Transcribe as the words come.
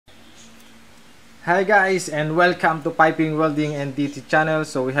Hi guys, and welcome to Piping Welding and DT channel.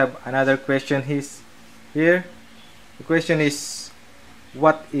 So we have another question here. The question is,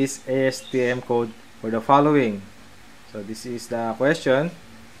 what is ASTM code for the following? So this is the question.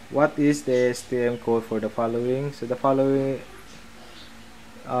 What is the ASTM code for the following? So the following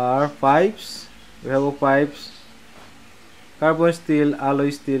are pipes. We have pipes: carbon steel, alloy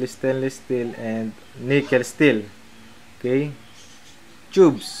steel, stainless steel, and nickel steel. Okay.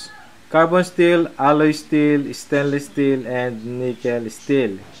 Tubes: carbon steel, alloy steel, stainless steel, and nickel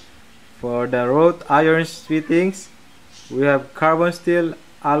steel. For the wrought iron fittings, we have carbon steel,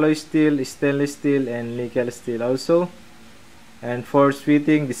 alloy steel, stainless steel, and nickel steel also. And for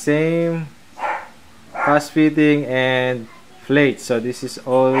fitting, the same: cast fitting and plates. So this is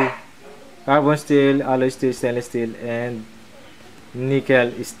all carbon steel, alloy steel, stainless steel, and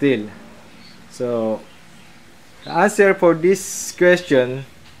nickel steel. So the answer for this question,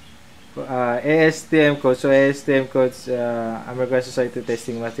 ASTM code. So ASTM codes, American Society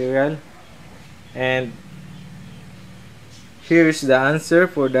Testing Material, and here is the answer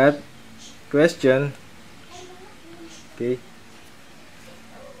for that question. Okay,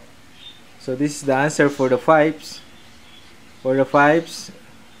 so this is the answer for the pipes. For the pipes: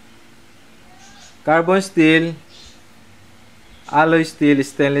 carbon steel, alloy steel,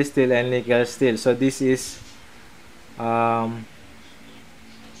 stainless steel, and nickel steel. So this is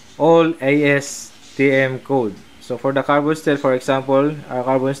all ASTM code. So for the carbon steel, for example, our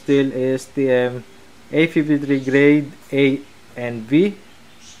carbon steel ASTM A53 grade A and B,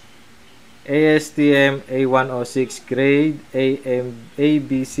 ASTM A106 grade A,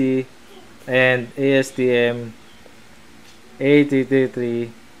 B, C, and ASTM A333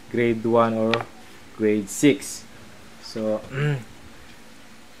 grade 1 or grade 6. So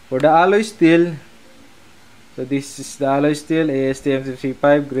for the alloy steel, so this is the alloy steel ASTM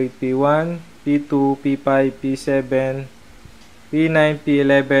 335 grade P1, P2, P5, P7, P9,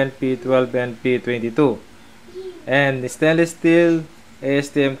 P11, P12, and P22. And the stainless steel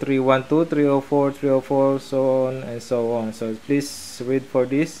ASTM 312, 304, 304, so on and so on. So please read for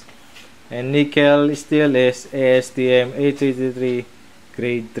this. And nickel steel is ASTM A333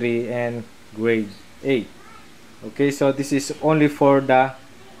 grade 3 and grade 8. Okay, so this is only for the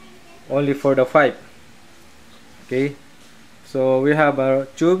pipe. Okay, so we have our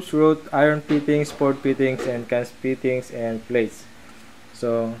tubes, wrought iron fittings, port fittings, and cast fittings, and plates.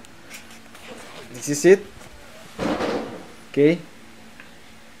 So this is it. Okay,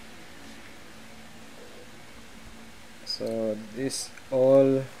 so this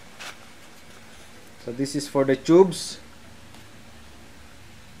is for the tubes.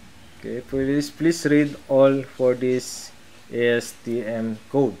 Okay, please read all for this ASTM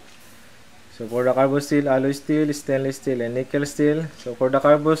code. So for the carbon steel, alloy steel, stainless steel, and nickel steel. So for the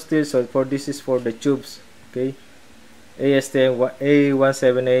carbon steel, so for this is for the tubes. Okay, ASTM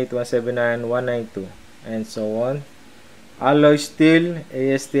A178, 179, 192, and so on. Alloy steel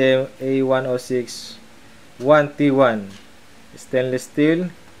ASTM A106, 1T1. Stainless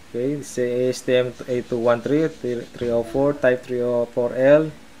steel, okay, this is ASTM A213, 304, type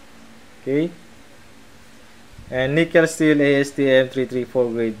 304L. Okay, and nickel steel ASTM 334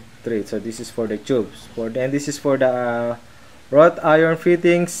 grade 3. So this is for the tubes. And this is for the wrought iron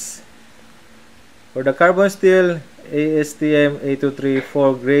fittings. For the carbon steel ASTM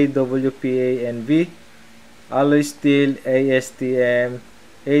A234 grade WPA and V. Alloy steel ASTM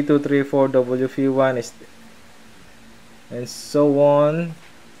A234 WP1, and so on.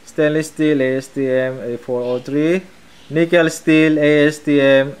 Stainless steel ASTM A403. Nickel steel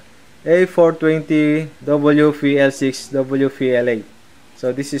ASTM A420 WPL6 WPL8.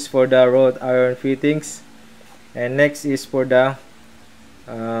 So this is for the wrought iron fittings. And next is for the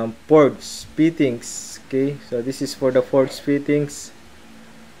ports fittings. Okay, so this is for the ports fittings.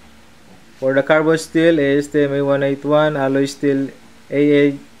 For the carbon steel ASTM A181, alloy steel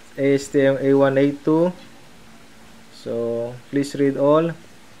ASTM A182. So please read all.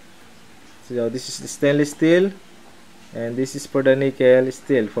 So this is the stainless steel, and this is for the nickel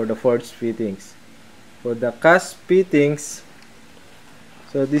steel for the forged fittings. For the cast fittings,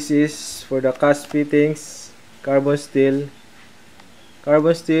 so this is for the cast fittings: carbon steel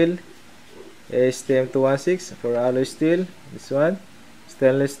ASTM 216. For alloy steel, this one,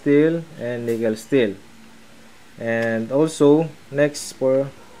 stainless steel, and nickel steel. And also next for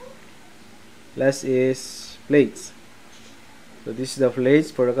last is plates. So this is the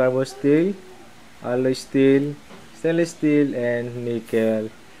plates for the carbon steel, alloy steel, stainless steel, and nickel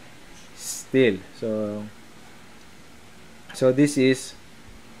steel. So this is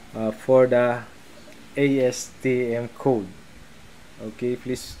for the ASTM code. Okay,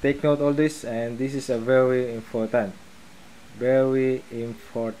 please take note all this, and this is a very important. Very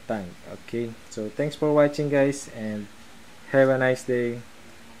important. Okay, so thanks for watching, guys, and have a nice day.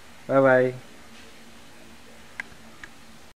 Bye bye.